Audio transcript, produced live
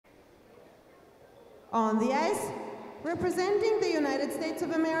On the ice, representing the United States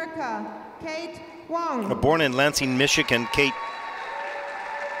of America, Kate Wang. Born in Lansing, Michigan, Kate,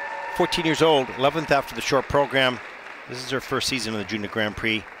 14 years old, 11th after the short program. This is her first season in the Junior Grand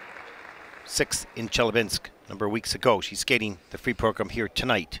Prix. 6th in Chelyabinsk a number of weeks ago. She's skating the free program here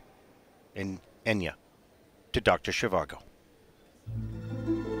tonight in Egna to Dr. Zhivago.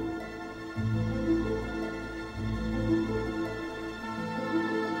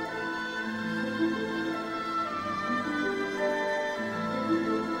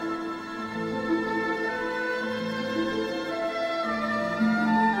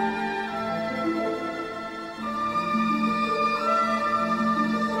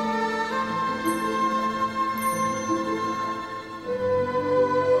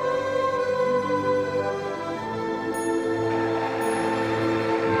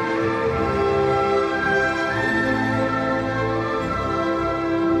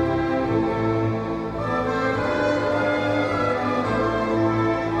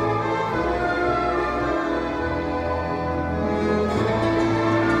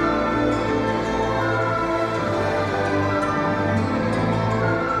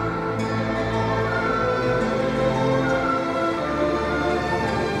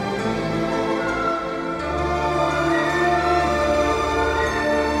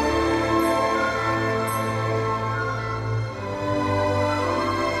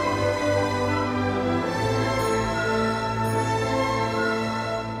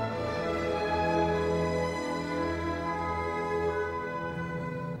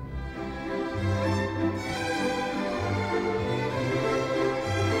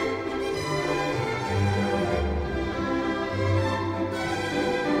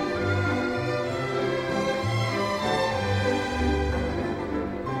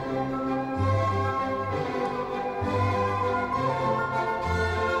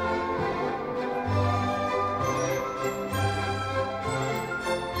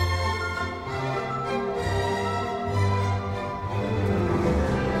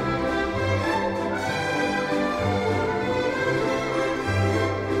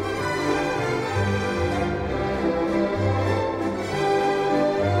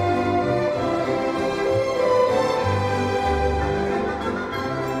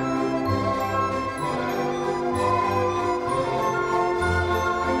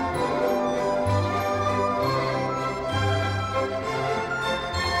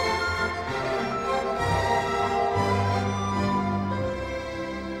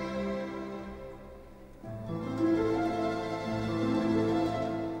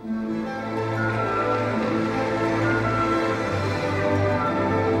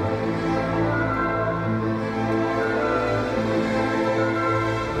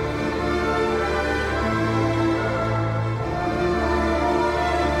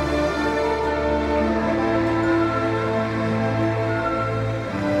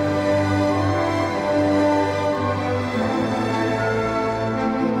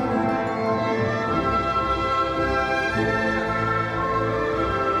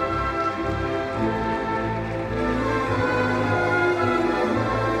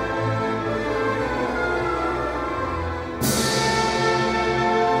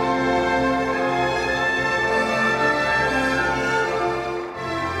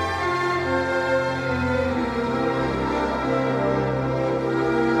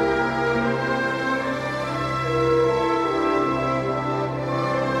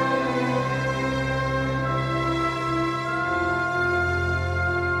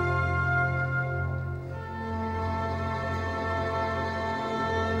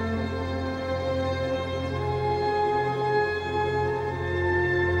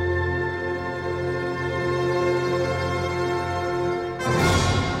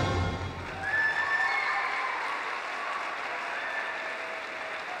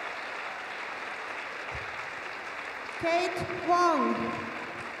 Kate Wang.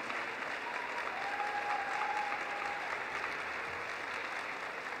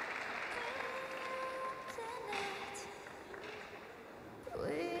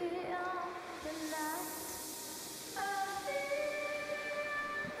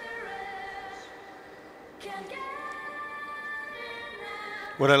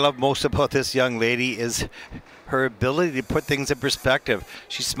 What I love most about this young lady is her ability to put things in perspective.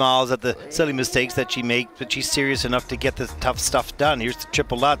 She smiles at the silly mistakes that she makes, but she's serious enough to get the tough stuff done. Here's the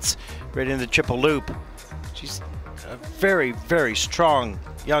triple Lutz, right in the triple loop. She's a very, very strong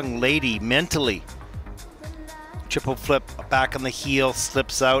young lady mentally. Triple flip, back on the heel,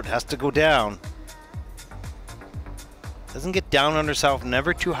 slips out, has to go down. Doesn't get down on herself,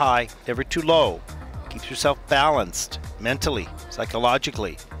 never too high, never too low. Keeps herself balanced mentally,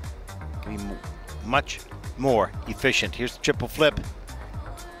 psychologically. much more efficient. Here's the triple flip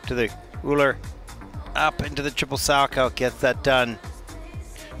to the ruler, up into the triple salchow, gets that done.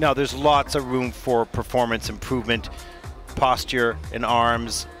 Now there's lots of room for performance improvement, posture and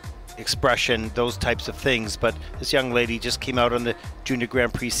arms, expression, those types of things, but this young lady just came out on the Junior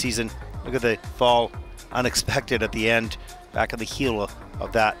Grand Prix season. Look at the fall, unexpected at the end, back of the heel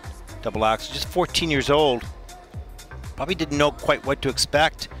of that double axel. Just 14 years old, probably didn't know quite what to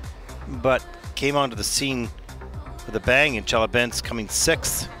expect, but came onto the scene with a bang in Chelyabinsk, coming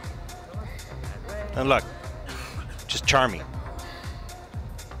 6th. And look, just charming.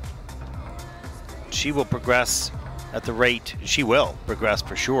 She will progress at the rate, she will progress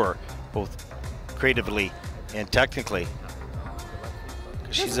for sure, both creatively and technically.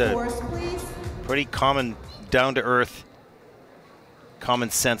 She's a pretty common, down-to-earth, common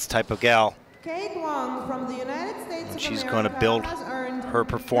sense type of gal. Wang from the United States and she's going to build her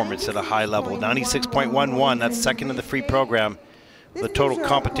performance at a high level. 96.11, that's second in the free program. The total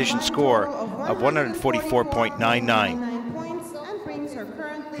competition score of 144.99.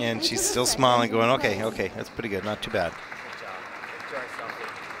 And she's still smiling, going, okay, that's pretty good, not too bad.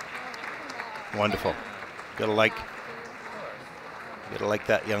 Wonderful. Gotta like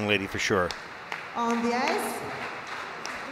that young lady for sure. On the ice,